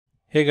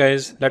Hey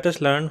guys, let us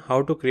learn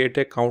how to create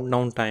a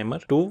countdown timer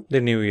to the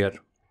new year.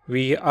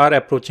 We are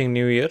approaching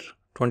New Year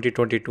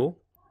 2022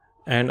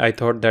 and I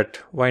thought that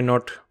why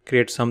not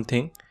create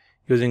something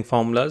using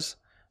formulas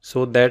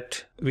so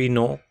that we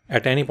know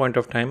at any point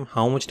of time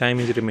how much time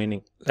is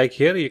remaining. Like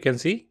here you can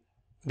see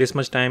this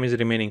much time is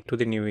remaining to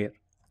the new year.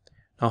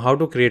 Now how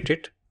to create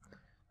it?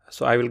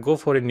 So I will go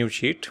for a new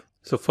sheet.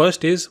 So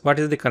first is what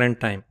is the current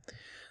time?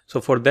 So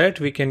for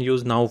that we can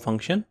use now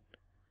function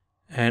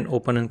and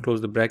open and close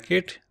the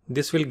bracket.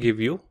 This will give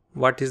you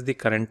what is the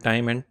current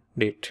time and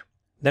date.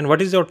 Then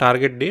what is your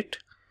target date?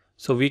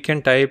 So we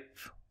can type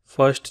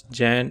 1st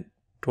Jan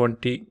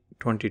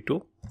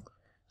 2022.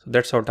 So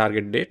that's our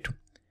target date.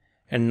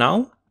 And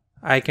now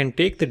I can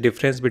take the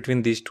difference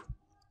between these two.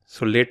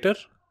 So later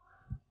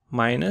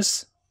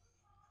minus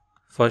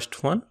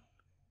first one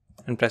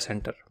and press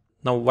enter.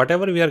 Now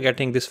whatever we are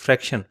getting, this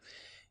fraction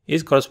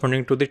is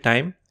corresponding to the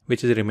time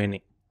which is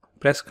remaining.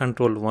 Press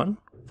Ctrl 1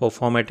 for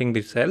formatting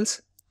the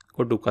cells.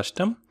 Go to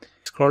custom,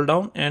 scroll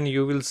down and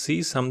you will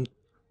see some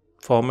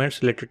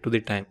formats related to the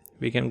time.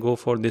 We can go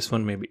for this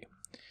one maybe.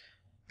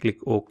 Click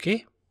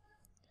OK.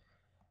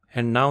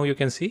 And now you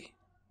can see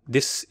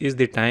this is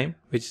the time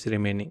which is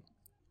remaining.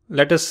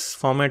 Let us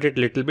format it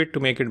a little bit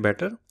to make it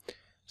better.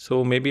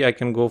 So maybe I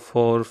can go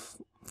for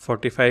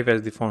 45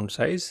 as the font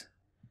size.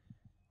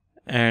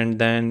 And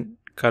then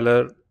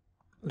color,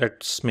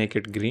 let's make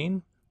it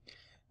green.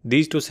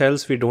 These two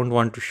cells we don't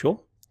want to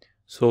show.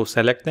 So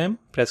select them,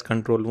 press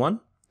Ctrl 1.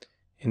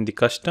 In the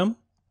custom,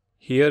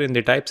 here in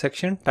the type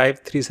section,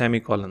 type 3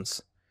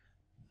 semicolons.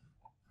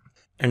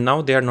 And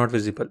now they are not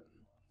visible.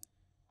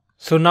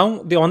 So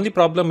now the only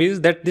problem is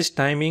that this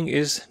timing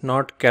is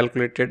not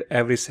calculated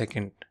every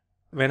second.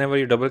 Whenever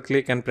you double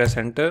click and press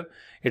enter,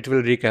 it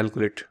will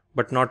recalculate,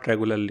 but not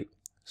regularly.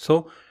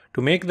 So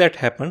to make that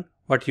happen,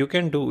 what you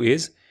can do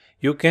is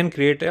you can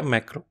create a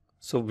macro.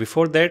 So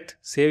before that,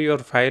 save your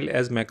file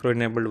as macro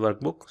enabled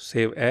workbook,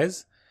 save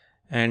as,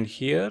 and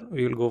here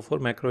we will go for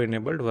macro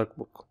enabled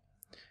workbook.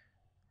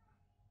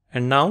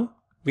 And now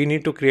we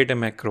need to create a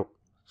macro.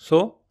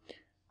 So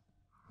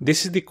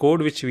this is the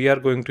code which we are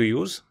going to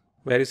use.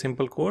 Very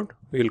simple code.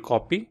 We will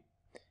copy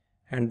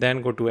and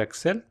then go to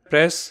Excel.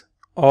 Press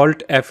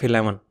Alt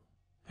F11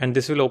 and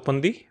this will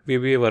open the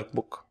VBA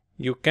workbook.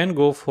 You can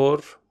go for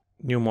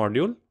new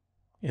module,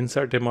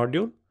 insert a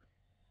module,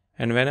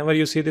 and whenever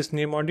you see this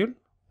new module,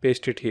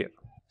 paste it here.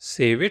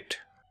 Save it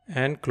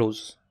and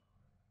close.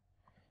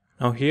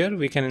 Now here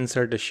we can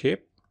insert a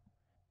shape,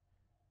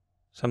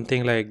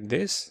 something like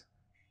this.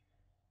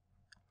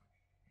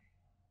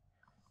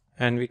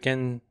 And we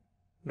can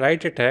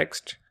write a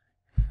text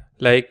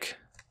like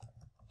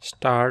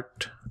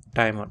start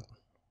timer.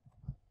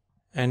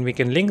 And we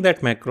can link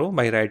that macro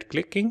by right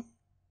clicking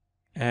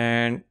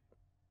and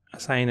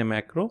assign a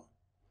macro.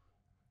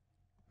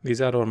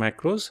 These are our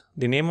macros.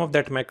 The name of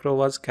that macro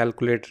was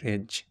calculate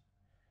range.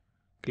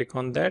 Click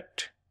on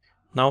that.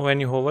 Now when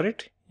you hover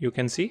it, you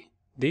can see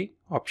the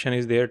option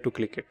is there to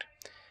click it.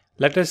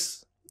 Let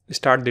us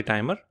start the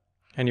timer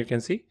and you can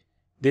see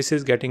this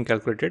is getting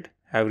calculated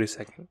every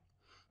second.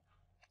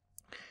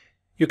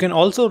 You can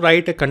also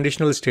write a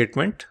conditional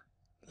statement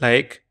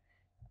like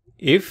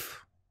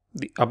if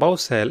the above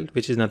cell,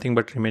 which is nothing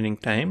but remaining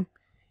time,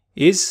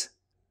 is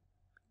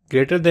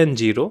greater than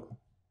 0,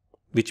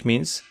 which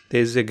means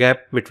there is a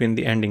gap between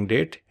the ending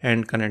date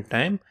and current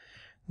time,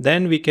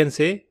 then we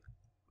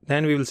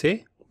will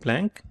say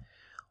blank.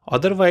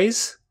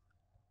 Otherwise,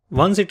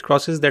 once it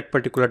crosses that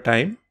particular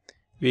time,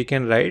 we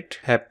can write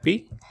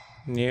Happy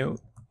New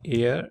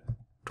Year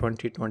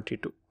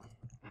 2022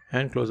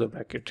 and close the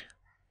bracket.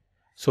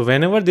 So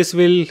whenever this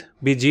will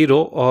be 0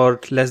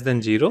 or less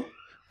than 0,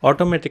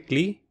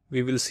 automatically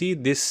we will see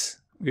this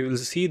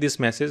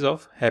message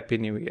of Happy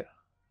New Year.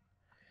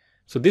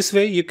 So this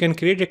way you can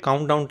create a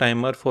countdown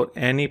timer for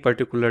any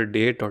particular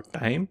date or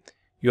time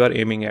you are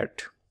aiming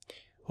at.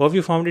 Hope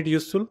you found it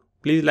useful.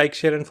 Please like,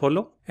 share and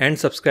follow and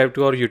subscribe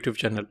to our YouTube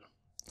channel.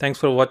 Thanks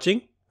for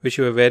watching. Wish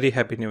you a very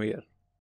happy new year.